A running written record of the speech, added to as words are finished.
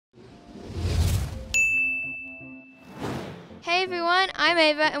Hey everyone, I'm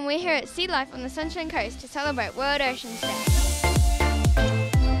Ava and we're here at Sea Life on the Sunshine Coast to celebrate World Oceans Day.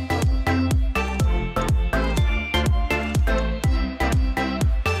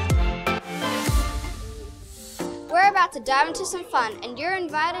 We're about to dive into some fun and you're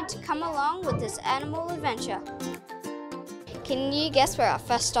invited to come along with this animal adventure. Can you guess where our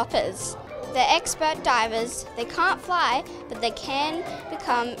first stop is? They're expert divers. They can't fly, but they can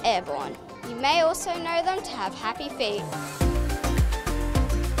become airborne. You may also know them to have happy feet.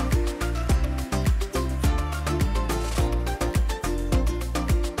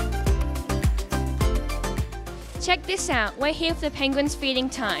 Check this out, we're here for the penguins feeding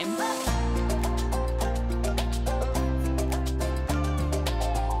time.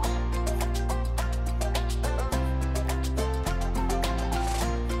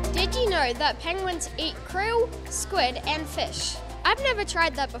 Did you know that penguins eat krill, squid and fish? I've never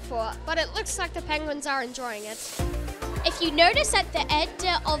tried that before, but it looks like the penguins are enjoying it. If you notice at the end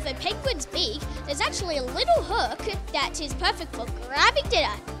of a penguin's beak, there's actually a little hook that is perfect for grabbing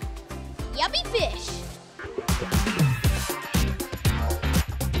dinner. Yummy fish!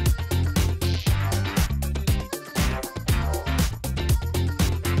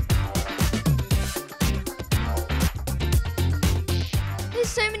 There's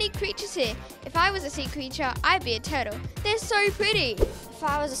so many creatures here. If I was a sea creature, I'd be a turtle. They're so pretty. If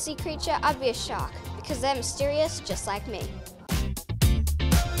I was a sea creature, I'd be a shark because they're mysterious just like me.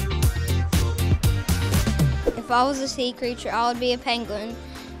 If I was a sea creature, I would be a penguin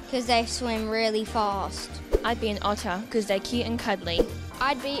because they swim really fast. I'd be an otter because they're cute and cuddly.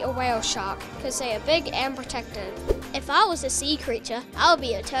 I'd be a whale shark because they are big and protected. If I was a sea creature, I would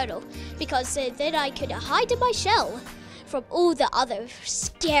be a turtle because then I could hide in my shell from all the other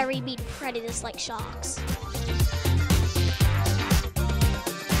scary mean predators like sharks.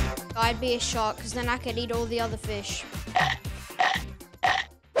 I'd be a shark because then I could eat all the other fish.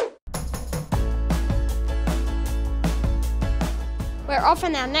 We're off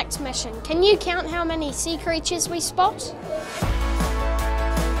on our next mission. Can you count how many sea creatures we spot?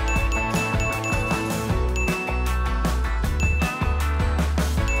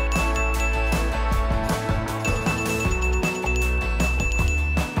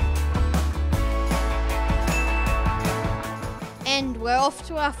 And we're off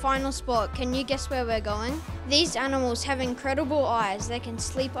to our final spot. Can you guess where we're going? These animals have incredible eyes. They can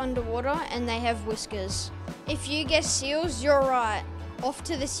sleep underwater and they have whiskers. If you guess seals, you're right. Off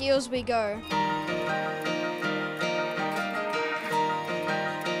to the seals we go.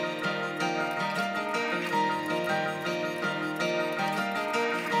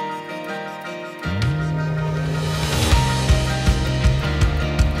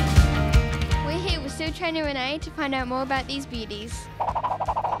 We're here with Seal Trainer Renee to find out more about these beauties.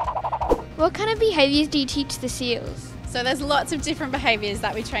 What kind of behaviours do you teach the seals? So there's lots of different behaviours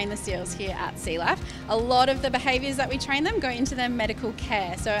that we train the seals here at Sea Life. A lot of the behaviours that we train them go into their medical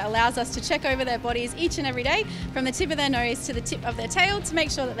care. So it allows us to check over their bodies each and every day from the tip of their nose to the tip of their tail to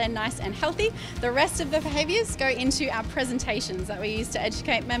make sure that they're nice and healthy. The rest of the behaviours go into our presentations that we use to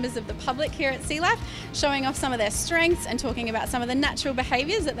educate members of the public here at Sea Life, showing off some of their strengths and talking about some of the natural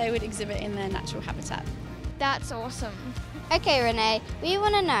behaviours that they would exhibit in their natural habitat. That's awesome. Okay, Renee, we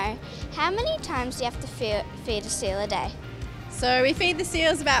want to know how many times do you have to feed a seal a day? So we feed the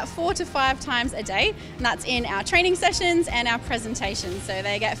seals about 4 to 5 times a day, and that's in our training sessions and our presentations. So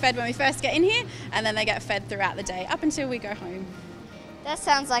they get fed when we first get in here, and then they get fed throughout the day up until we go home. That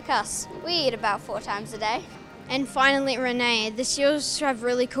sounds like us. We eat about 4 times a day. And finally, Renee, the seals have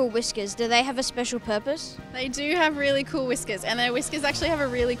really cool whiskers. Do they have a special purpose? They do have really cool whiskers, and their whiskers actually have a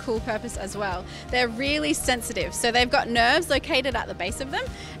really cool purpose as well. They're really sensitive, so they've got nerves located at the base of them,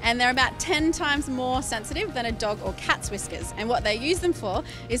 and they're about 10 times more sensitive than a dog or cat's whiskers. And what they use them for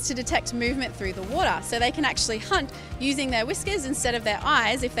is to detect movement through the water, so they can actually hunt using their whiskers instead of their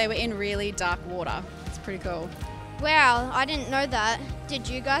eyes if they were in really dark water. It's pretty cool. Wow, I didn't know that. Did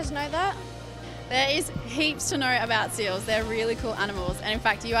you guys know that? There is heaps to know about seals. They're really cool animals, and in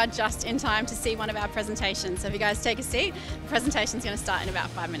fact you are just in time to see one of our presentations. So if you guys take a seat, the presentation is going to start in about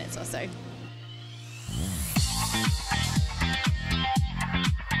 5 minutes or so.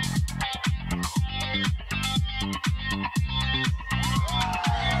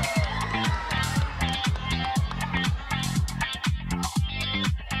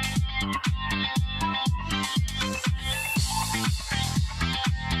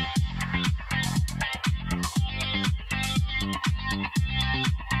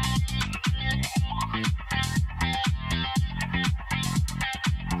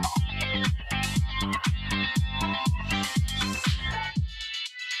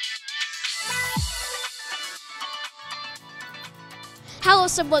 How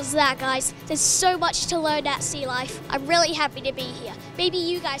awesome was that, guys? There's so much to learn at Sea Life. I'm really happy to be here. Maybe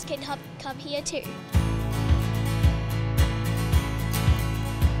you guys can come here too.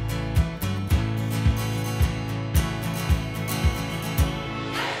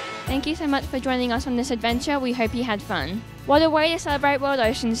 Thank you so much for joining us on this adventure. We hope you had fun. What a way to celebrate World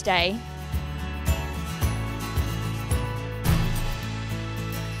Oceans Day.